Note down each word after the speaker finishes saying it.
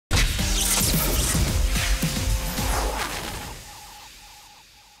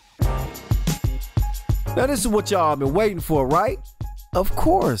Now this is what y'all been waiting for, right? Of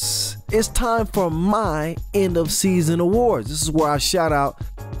course, it's time for my end of season awards. This is where I shout out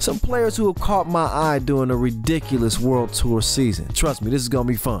some players who have caught my eye during a ridiculous World Tour season. Trust me, this is gonna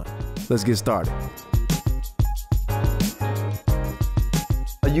be fun. Let's get started.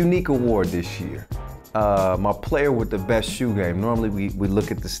 A unique award this year. My player with the best shoe game. Normally we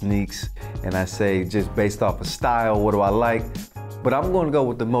look at the sneaks and I say just based off of style, what do I like? But I'm going to go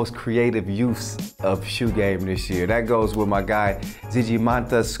with the most creative use of shoe game this year. That goes with my guy,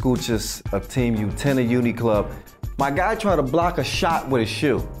 Zigimantas Skuchas of Team Utena Uni Club. My guy tried to block a shot with a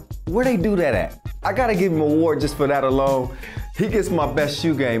shoe. Where they do that at? I got to give him an award just for that alone. He gets my best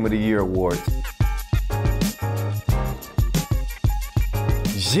shoe game of the year award.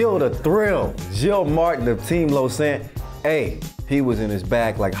 Gilles the Thrill, Gilles Martin of Team Lausanne. Hey, he was in his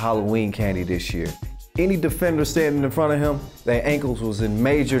bag like Halloween candy this year. Any defender standing in front of him, their ankles was in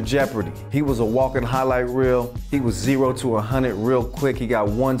major jeopardy. He was a walking highlight reel. He was 0 to 100 real quick. He got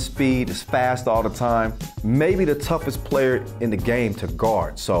one speed, is fast all the time. Maybe the toughest player in the game to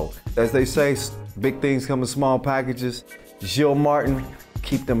guard. So, as they say, big things come in small packages. Gilles Martin,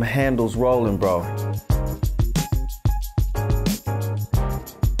 keep them handles rolling, bro.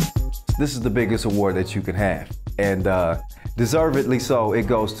 This is the biggest award that you can have. And deservedly so, it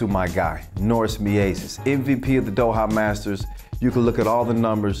goes to my guy, Norris Miezes, MVP of the Doha Masters. You can look at all the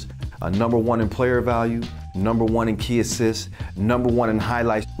numbers, #1 in player value, #1 in key assists, #1 in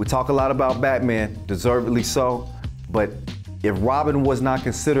highlights. We talk a lot about Batman, deservedly so, but if Robin was not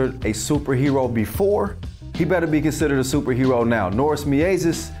considered a superhero before, he better be considered a superhero now. Norris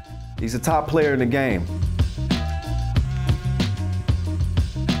Miezes, he's a top player in the game.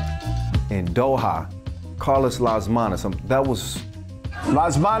 In Doha, Karlis Lasmanis, that was...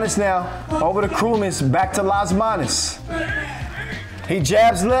 Lasmanis now, over the crewman's, back to Lasmanis. He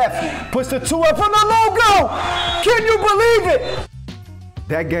jabs left, puts the 2 up from the logo! Can you believe it?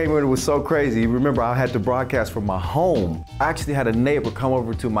 That game was so crazy. Remember, I had to broadcast from my home. I actually had a neighbor come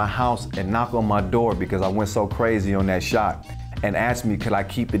over to my house and knock on my door because I went so crazy on that shot and asked me, could I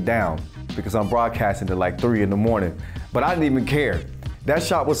keep it down? Because I'm broadcasting at like 3 in the morning. But I didn't even care. That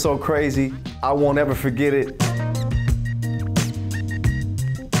shot was so crazy, I won't ever forget it.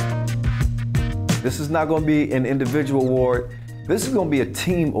 This is not gonna be an individual award. This is gonna be a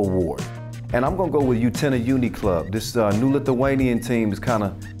team award. And I'm gonna go with Utena Uni Club. This new Lithuanian team has kind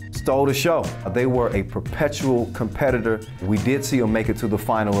of stole the show. They were a perpetual competitor. We did see them make it to the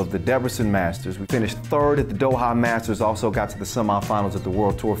final of the Debrecen Masters. We finished 3rd at the Doha Masters, also got to the semifinals at the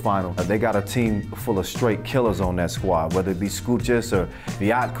World Tour Final. They got a team full of straight killers on that squad, whether it be Skuchas or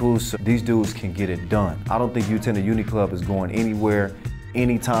Viatkus. These dudes can get it done. I don't think Utena Uni Club is going anywhere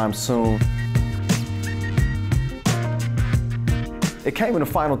anytime soon. It came in the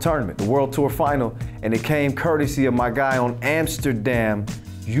final tournament, the World Tour Final, and it came courtesy of my guy on Amsterdam,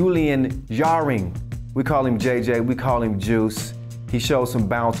 Julian Jaring. We call him JJ, we call him Juice. He showed some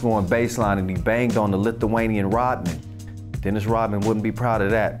bounce going baseline and he banged on the Lithuanian Rodman. Dennis Rodman wouldn't be proud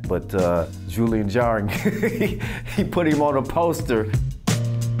of that, but Julian Jaring, he put him on a poster.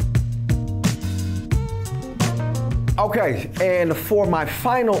 Okay, and for my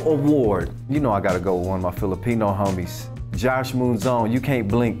final award, you know I gotta go with one of my Filipino homies, Joshua Munzon. You can't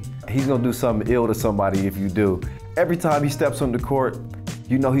blink. He's gonna do something ill to somebody if you do. Every time he steps on the court,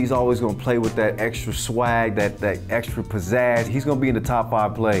 you know he's always gonna play with that extra swag, that extra pizzazz. He's gonna be in the top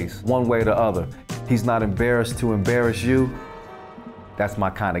 5 plays, one way or the other. He's not embarrassed to embarrass you. That's my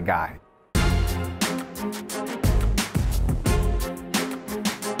kind of guy.